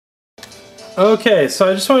Okay, so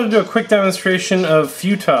I just wanted to do a quick demonstration of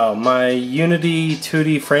Futile, my Unity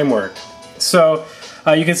 2D framework. So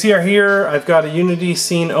you can see here I've got a Unity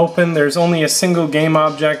scene open. There's only a single game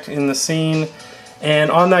object in the scene,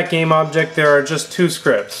 and on that game object there are just two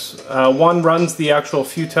scripts. One runs the actual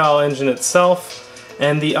Futile engine itself,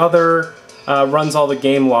 and the other runs all the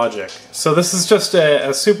game logic. So this is just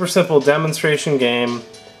a super simple demonstration game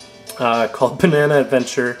called Banana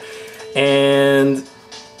Adventure, and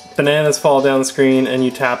bananas fall down the screen and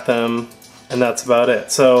you tap them, and that's about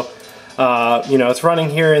it. So you know, it's running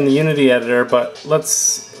here in the Unity editor, but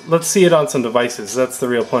let's see it on some devices. That's the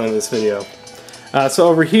real point of this video. So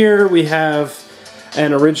over here we have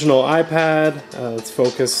an original iPad. Let's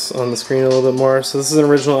focus on the screen a little bit more. So this is an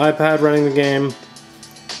original iPad running the game.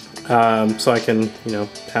 So I can, you know,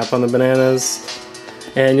 tap on the bananas,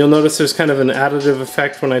 and you'll notice there's kind of an additive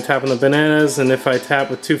effect when I tap on the bananas, and if I tap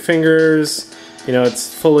with two fingers, you know,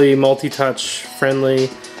 it's fully multi-touch friendly.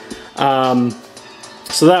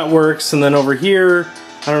 So that works. And then over here,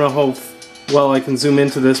 I don't know how well I can zoom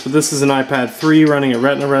into this, but this is an iPad 3 running at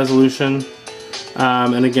Retina resolution.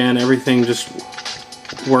 And again, everything just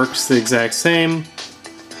works the exact same.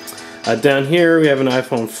 Down here we have an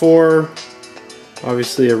iPhone 4,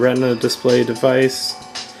 obviously a Retina display device.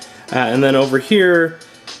 And then over here,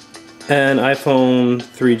 an iPhone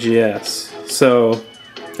 3GS. So,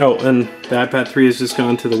 oh, and the iPad 3 has just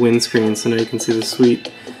gone to the windscreen, so now you can see the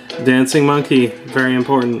sweet dancing monkey. Very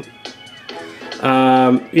important.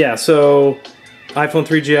 Yeah, so iPhone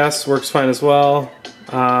 3GS works fine as well.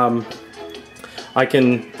 I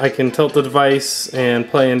can tilt the device and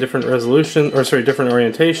play in different resolution, or sorry, different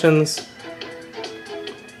orientations.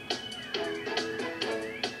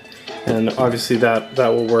 And obviously that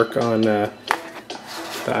will work on the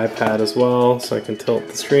iPad as well, so I can tilt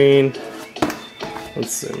the screen.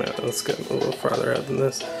 Let's zoom out. Let's get a little farther out than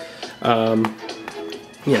this.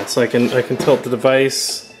 Yeah, so I can tilt the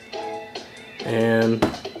device, and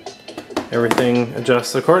everything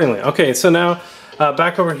adjusts accordingly. Okay, so now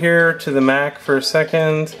back over here to the Mac for a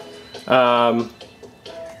second. So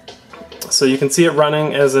you can see it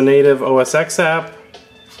running as a native OS X app.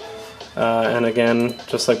 And again,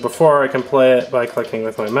 just like before, I can play it by clicking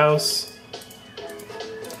with my mouse.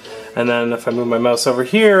 And then if I move my mouse over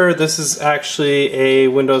here, this is actually a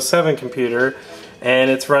Windows 7 computer, and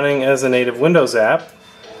it's running as a native Windows app.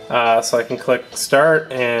 So I can click Start,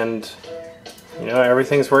 and you know,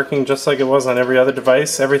 everything's working just like it was on every other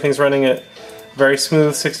device. Everything's running at very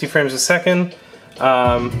smooth 60 frames a second.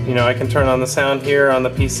 You know, I can turn on the sound here on the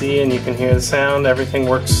PC, and you can hear the sound. Everything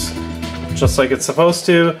works just like it's supposed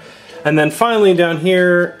to. And then finally down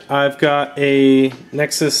here, I've got a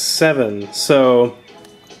Nexus 7. So,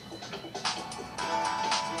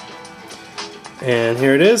 and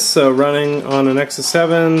here it is. So running on a Nexus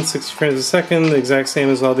 7, 60 frames a second, the exact same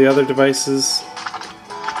as all the other devices.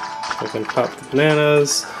 I can pop the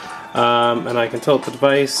bananas, and I can tilt the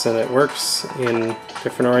device, and it works in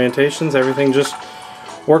different orientations. Everything just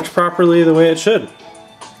works properly the way it should.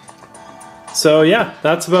 So yeah,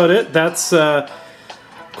 that's about it. That's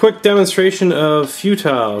quick demonstration of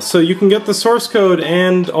Futile. So you can get the source code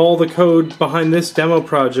and all the code behind this demo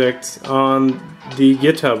project on the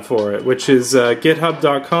GitHub for it, which is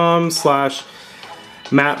github.com/mattrix,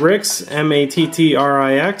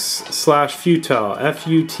 MATTRIX/Futile,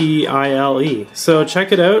 FUTILE. So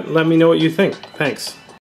check it out, let me know what you think. Thanks.